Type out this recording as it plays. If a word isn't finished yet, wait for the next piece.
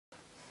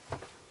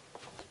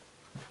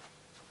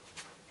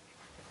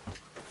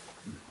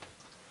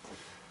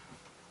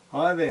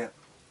Hi there,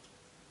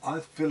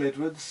 I'm Phil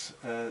Edwards.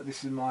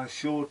 This is my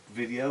short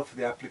video for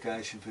the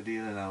application for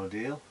Deal or No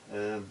Deal.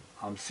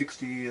 I'm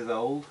 60 years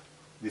old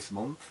this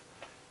month.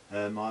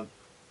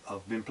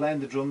 I've been playing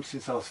the drums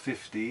since I was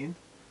 15.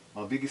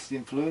 My biggest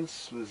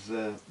influence was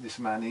this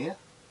man here,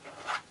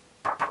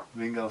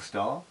 Ringo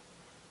Starr.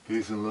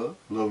 Peace and love,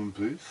 love and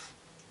peace.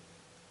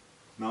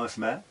 Nice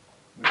man,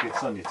 it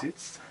gets on your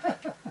tits.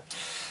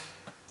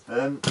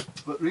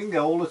 But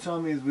Ringo, all the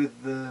time he was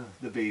with the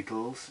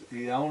Beatles,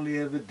 he only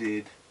ever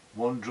did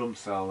one drum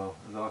solo,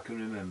 as I can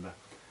remember,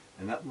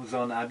 and that was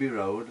on Abbey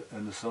Road,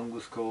 and the song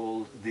was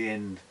called The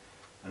End.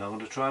 And I'm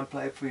going to try and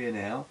play it for you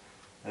now.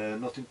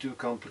 Nothing too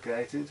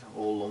complicated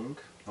or long,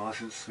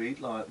 nice and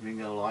sweet like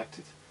Ringo liked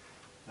it.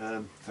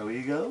 So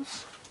here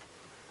goes.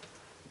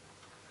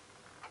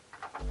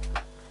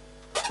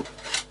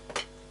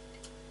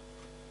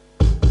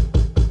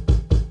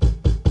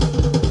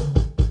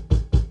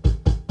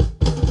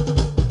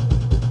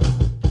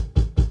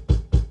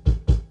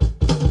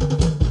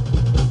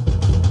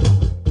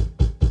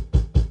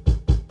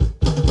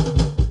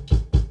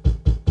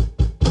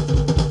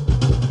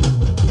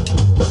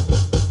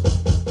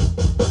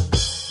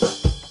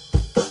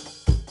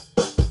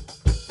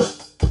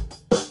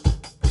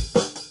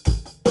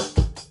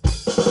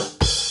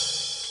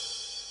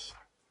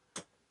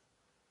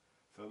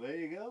 So there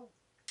you go.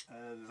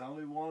 There's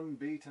only one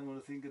beat I'm going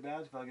to think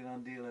about if I get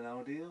on Deal or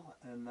No Deal,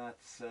 and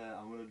that's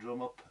I'm going to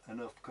drum up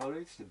enough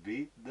courage to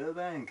beat the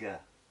banker.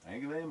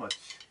 Thank you very much.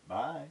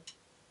 Bye.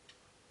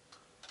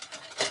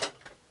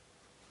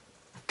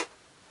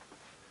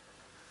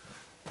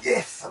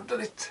 Yes, I've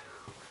done it.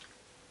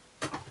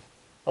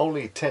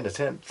 Only 10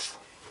 attempts.